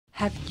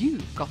Have you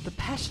got the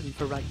passion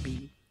for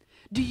rugby?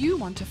 Do you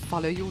want to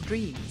follow your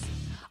dreams?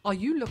 Are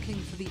you looking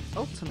for the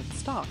ultimate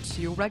start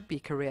to your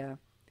rugby career?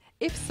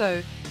 If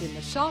so, then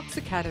the Sharks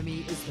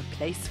Academy is the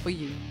place for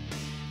you.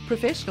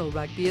 Professional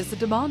rugby is a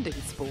demanding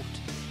sport.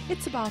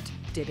 It's about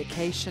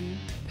dedication,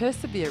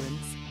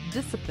 perseverance,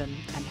 discipline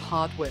and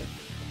hard work.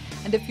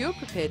 And if you're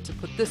prepared to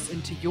put this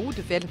into your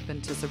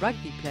development as a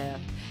rugby player,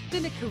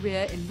 then a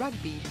career in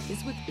rugby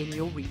is within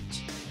your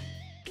reach.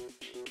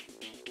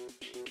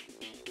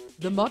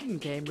 The modern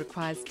game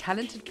requires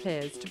talented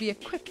players to be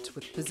equipped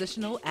with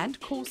positional and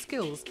core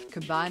skills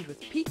combined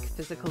with peak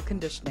physical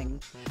conditioning.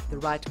 The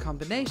right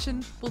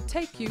combination will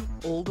take you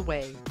all the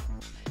way.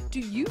 Do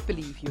you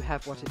believe you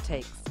have what it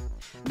takes?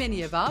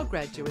 Many of our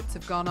graduates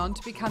have gone on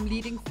to become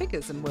leading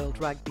figures in world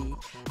rugby.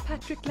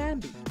 Patrick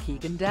Lambie,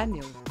 Keegan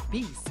Daniel,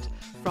 Beast,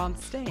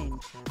 Frans Steyn,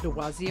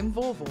 Lwazi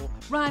Mvovo,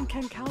 Ryan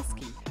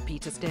Kankowski,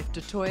 Peter Steph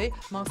du Toit,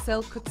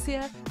 Marcel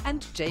Coetzee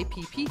and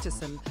JP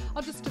Peterson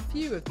are just a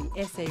few of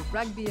the SA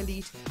rugby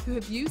elite who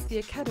have used the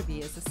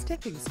academy as a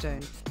stepping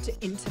stone to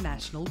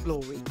international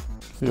glory.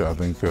 Yeah, I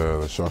think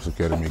the Sharks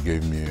Academy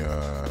gave me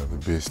the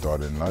best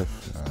start in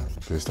life,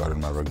 the best start in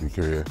my rugby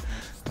career.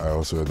 I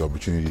also had the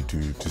opportunity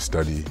to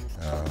study,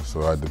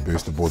 so I had the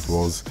best of both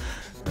worlds.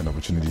 An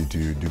opportunity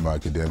to do my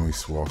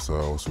academics whilst I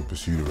also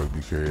pursued a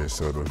rugby career,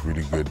 so it was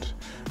really good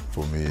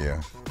for me.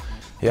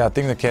 Yeah, I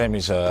think the academy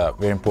is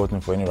very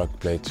important for any rugby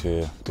player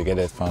to get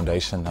that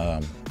foundation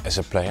as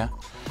a player.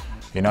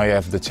 You know, you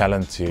have the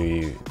talent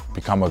to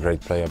become a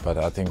great player, but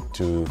I think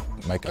to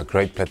make a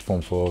great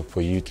platform for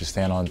you to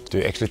stand on,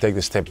 to actually take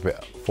the step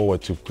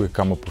forward to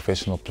become a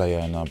professional player,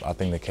 and I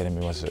think the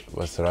academy was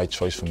the right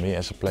choice for me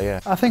as a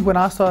player. I think when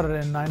I started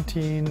in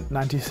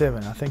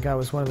 1997, I think I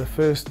was one of the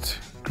first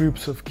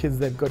groups of kids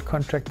that got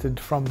contracted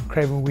from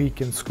Craven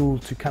Week in school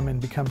to come and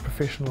become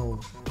professional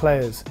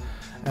players.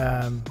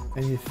 And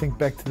you think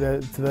back to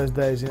those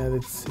days, you know,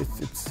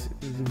 it's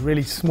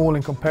really small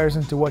in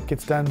comparison to what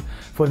gets done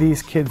for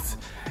these kids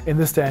in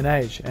this day and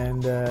age.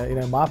 And you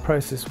know, my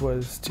process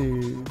was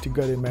to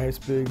go to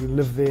Maritzburg and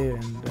live there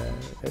and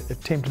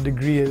attempt a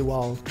degree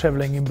while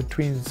travelling in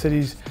between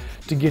cities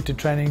to get to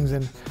trainings,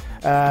 and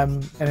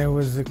it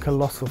was a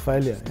colossal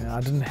failure. You know,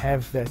 I didn't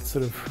have that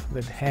sort of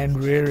that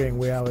hand rearing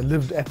where I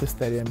lived at the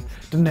stadium.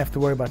 Didn't have to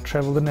worry about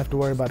travel, didn't have to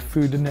worry about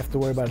food, didn't have to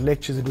worry about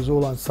lectures. It was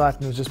all on site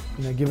and it was just,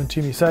 you know, given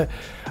to me. So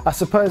I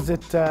suppose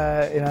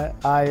that you know,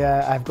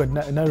 I've got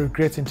no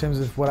regrets in terms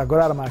of what I got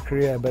out of my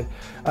career, but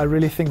I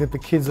really think that the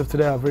kids of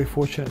today are very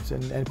fortunate,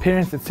 and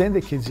parents that send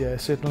their kids here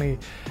certainly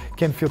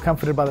can feel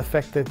comforted by the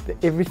fact that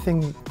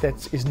everything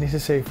that is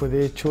necessary for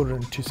their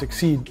children to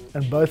succeed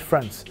on both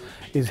fronts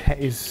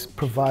is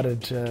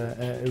provided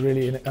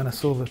really on a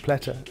silver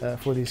platter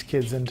for these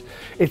kids, and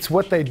it's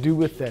what they do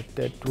with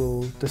that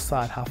will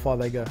decide how far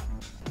they go.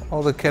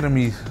 Well, the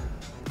academy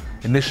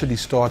initially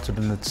started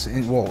in its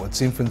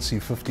infancy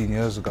 15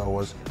 years ago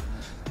was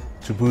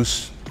to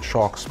boost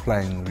Sharks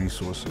playing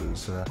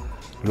resources,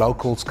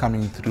 locals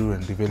coming through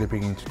and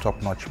developing into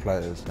top-notch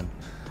players, and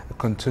it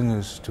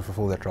continues to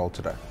fulfill that role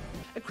today.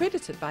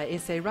 Accredited by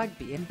SA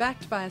Rugby and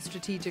backed by a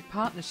strategic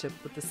partnership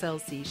with the Cell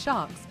C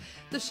Sharks,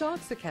 the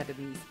Sharks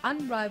Academy's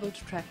unrivaled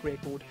track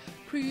record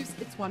proves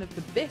it's one of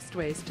the best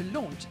ways to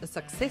launch a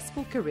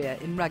successful career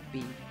in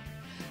rugby.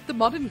 The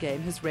modern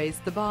game has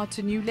raised the bar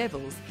to new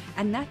levels,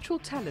 and natural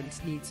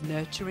talent needs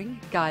nurturing,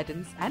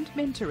 guidance and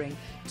mentoring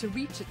to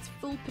reach its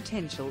full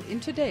potential in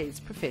today's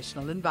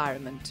professional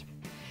environment.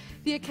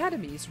 The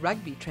Academy's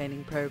rugby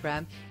training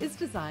program is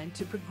designed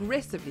to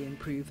progressively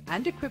improve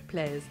and equip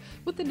players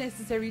with the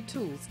necessary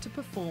tools to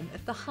perform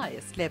at the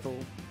highest level.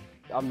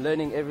 I'm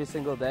learning every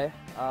single day,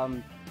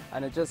 and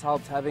it just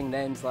helps having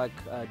names like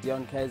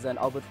Deon Kayser and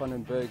Albert van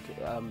den Berg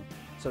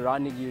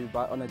surrounding you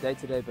on a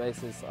day-to-day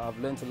basis. I've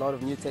learned a lot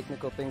of new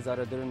technical things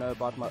that I didn't know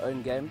about my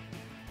own game,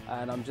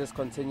 and I'm just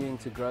continuing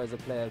to grow as a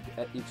player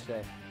each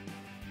day.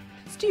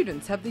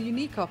 Students have the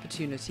unique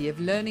opportunity of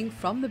learning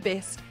from the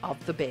best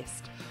of the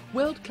best.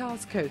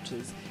 World-class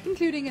coaches,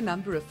 including a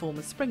number of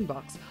former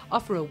Springboks,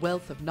 offer a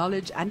wealth of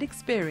knowledge and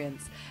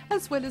experience,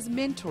 as well as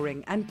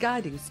mentoring and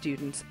guiding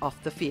students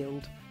off the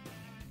field.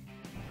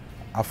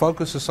 Our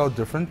focus is so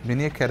different.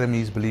 Many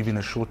academies believe in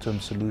a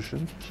short-term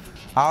solution.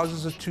 Ours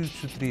is a 2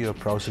 to 3 year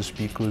process,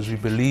 because we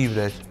believe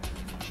that,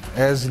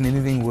 as in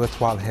anything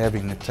worthwhile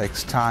having, it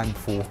takes time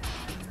for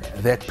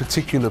that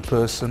particular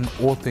person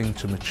or thing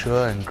to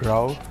mature and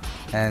grow,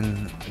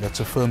 and that's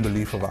a firm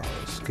belief of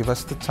ours. Give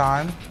us the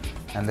time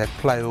and that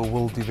player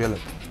will develop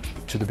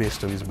to the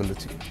best of his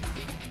ability.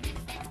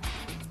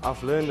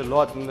 I've learned a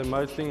lot, and the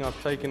most thing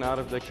I've taken out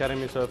of the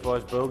academy so far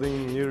is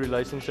building new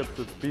relationships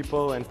with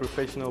people and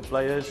professional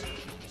players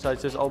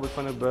such as Albert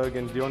van den Berg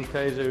and Deon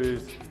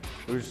Kayser,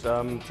 who's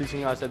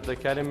teaching us at the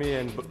academy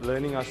and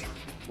learning us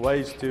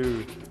ways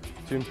to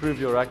improve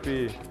your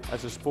rugby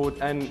as a sport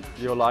and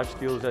your life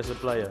skills as a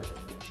player.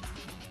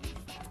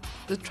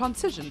 The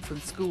transition from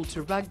school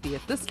to rugby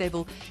at this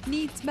level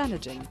needs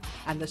managing,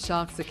 and the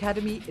Sharks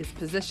Academy is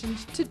positioned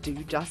to do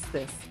just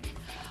this.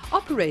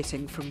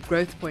 Operating from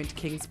Growth Point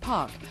Kings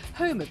Park,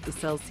 home of the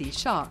Cell C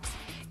Sharks,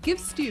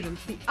 gives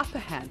students the upper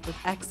hand with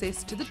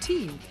access to the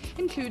team,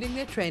 including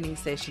their training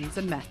sessions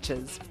and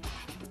matches.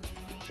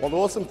 Well, the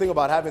awesome thing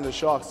about having the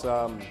Sharks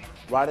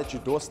right at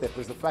your doorstep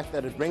is the fact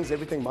that it brings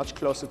everything much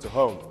closer to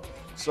home.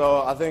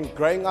 So I think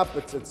growing up,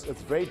 it's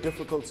very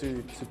difficult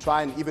to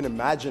try and even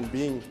imagine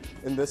being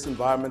in this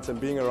environment and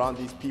being around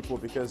these people,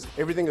 because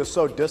everything is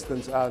so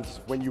distant, and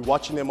when you're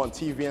watching them on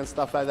TV and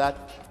stuff like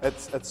that,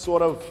 it's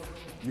sort of,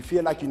 you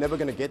feel like you're never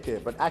going to get there.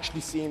 But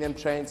actually seeing them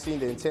train, seeing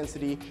the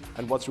intensity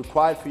and what's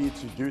required for you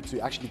to do to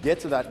actually get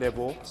to that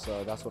level,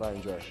 so that's what I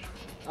enjoy.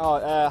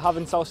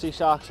 Having South Sea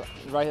Sharks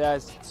right there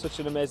is such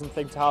an amazing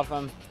thing to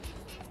have.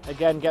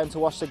 Again, getting to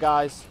watch the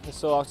guys is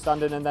so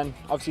outstanding, and then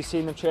obviously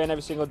seeing them train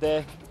every single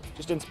day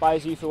just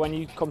inspires you for when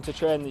you come to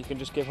train. You can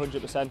just give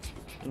 100%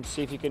 and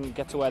see if you can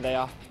get to where they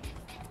are.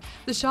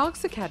 The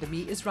Sharks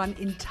Academy is run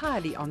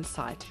entirely on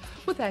site,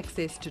 with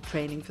access to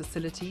training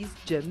facilities,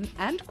 gym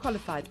and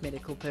qualified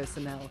medical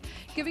personnel,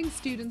 giving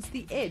students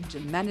the edge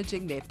in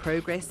managing their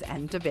progress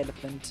and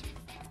development.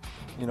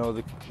 You know,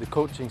 the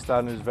coaching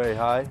standard is very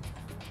high.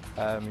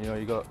 You know,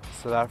 you got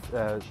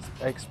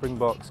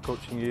ex-Springboks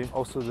coaching you.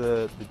 Also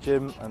the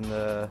gym and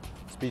the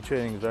speed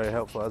training is very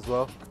helpful as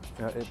well.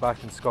 You know,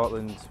 back in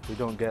Scotland we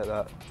don't get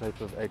that type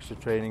of extra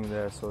training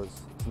there, so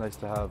it's nice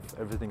to have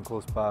everything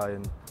close by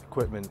and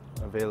equipment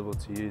available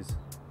to use.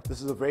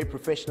 This is a very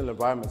professional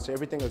environment, so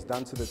everything is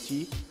done to the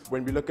T.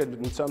 When we look at it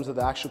in terms of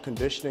the actual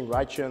conditioning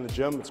right here in the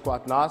gym, it's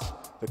quite nice.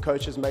 The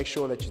coaches make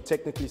sure that you're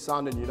technically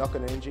sound and you're not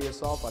going to injure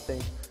yourself. I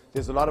think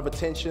there's a lot of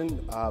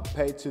attention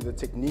paid to the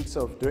techniques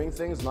of doing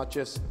things, not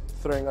just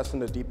throwing us in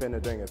the deep end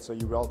of doing it, so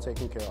you're well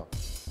taken care of.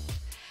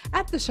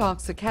 At the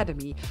Sharks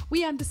Academy,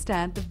 we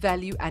understand the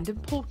value and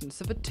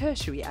importance of a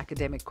tertiary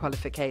academic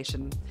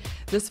qualification.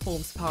 This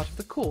forms part of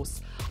the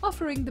course,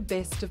 offering the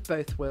best of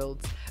both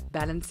worlds,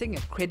 balancing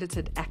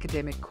accredited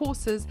academic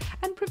courses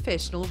and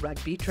professional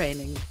rugby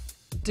training.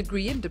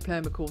 Degree and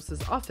diploma courses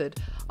offered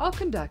are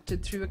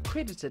conducted through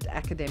accredited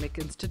academic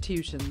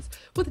institutions,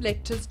 with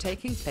lectures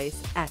taking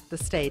place at the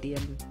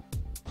stadium.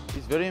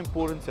 It's very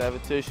important to have a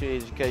tertiary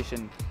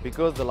education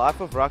because the life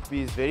of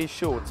rugby is very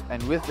short,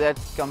 and with that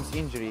comes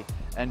injury,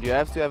 and you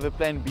have to have a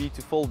plan B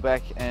to fall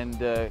back and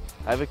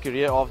have a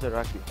career after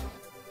rugby.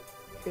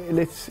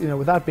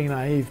 Without being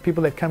naive,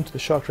 people that come to the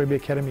Sharks Rugby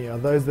Academy are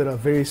those that are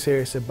very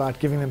serious about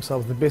giving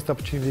themselves the best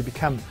opportunity to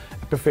become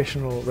a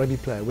professional rugby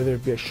player, whether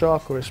it be a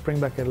Shark or a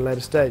Springbok at a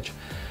later stage.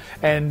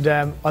 And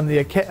on the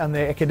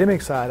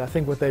academic side, I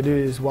think what they do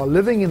is, while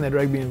living in that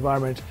rugby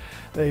environment,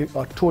 they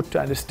are taught to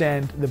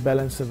understand the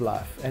balance of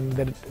life, and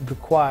that it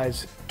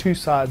requires two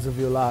sides of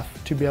your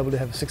life to be able to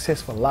have a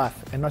successful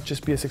life and not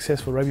just be a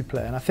successful rugby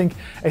player. And I think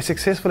a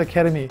successful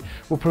academy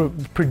will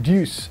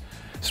produce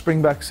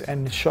Springboks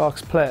and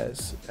Sharks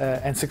players,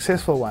 and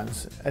successful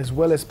ones, as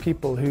well as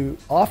people who,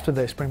 after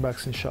they're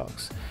Springboks and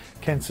Sharks,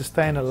 can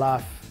sustain a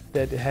life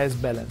that has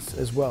balance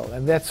as well.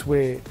 And that's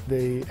where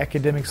the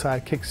academic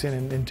side kicks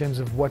in terms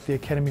of what the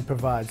academy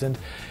provides. And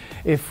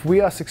if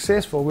we are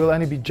successful, we'll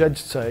only be judged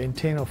so in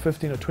 10 or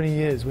 15 or 20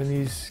 years, when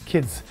these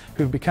kids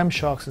who've become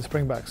Sharks and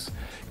Springboks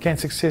can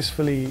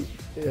successfully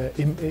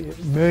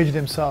merge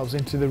themselves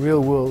into the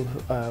real world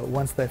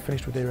once they've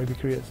finished with their rugby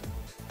careers.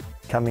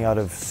 Coming out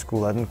of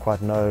school, I didn't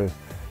quite know,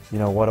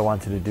 what I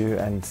wanted to do,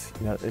 and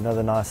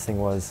another nice thing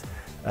was,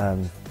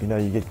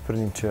 you get put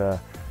into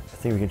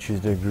I think we can choose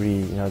a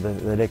degree.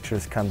 The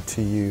lecturers come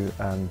to you,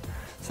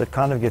 so it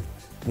kind of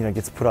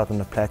gets put out on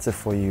the platter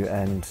for you.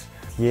 And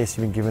yes,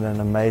 you've been given an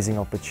amazing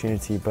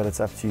opportunity, but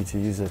it's up to you to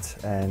use it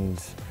and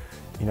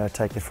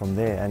take it from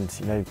there. And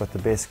you've got the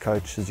best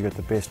coaches, you've got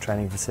the best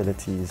training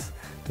facilities.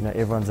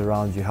 Everyone's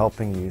around you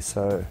helping you.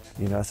 So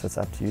so it's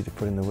up to you to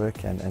put in the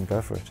work and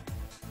go for it.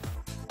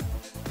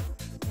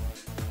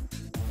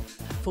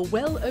 For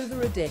well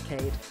over a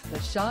decade, the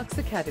Sharks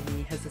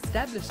Academy has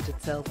established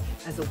itself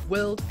as a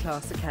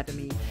world-class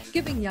academy,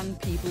 giving young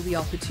people the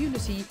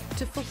opportunity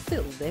to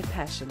fulfill their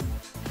passion.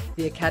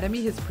 The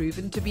academy has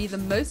proven to be the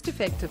most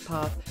effective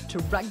path to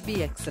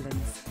rugby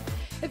excellence.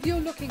 If you're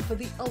looking for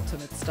the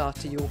ultimate start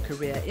to your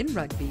career in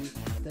rugby,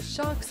 the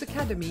Sharks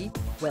Academy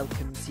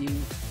welcomes you.